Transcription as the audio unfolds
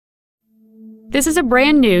This is a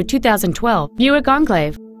brand new 2012 Buick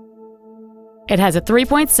Enclave. It has a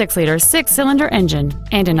 3.6-liter six-cylinder engine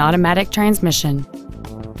and an automatic transmission.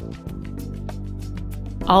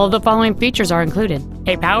 All of the following features are included: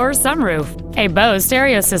 a power sunroof, a Bose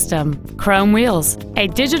stereo system, chrome wheels, a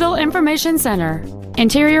digital information center,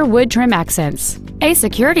 interior wood trim accents, a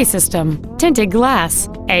security system, tinted glass,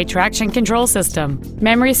 a traction control system,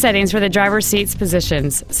 memory settings for the driver's seat's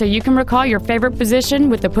positions so you can recall your favorite position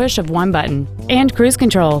with the push of one button, and cruise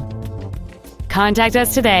control. Contact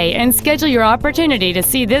us today and schedule your opportunity to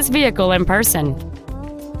see this vehicle in person.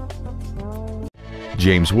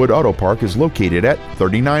 James Wood Auto Park is located at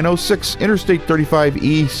 3906 Interstate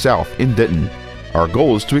 35E South in Denton. Our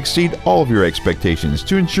goal is to exceed all of your expectations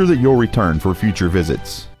to ensure that you'll return for future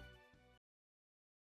visits.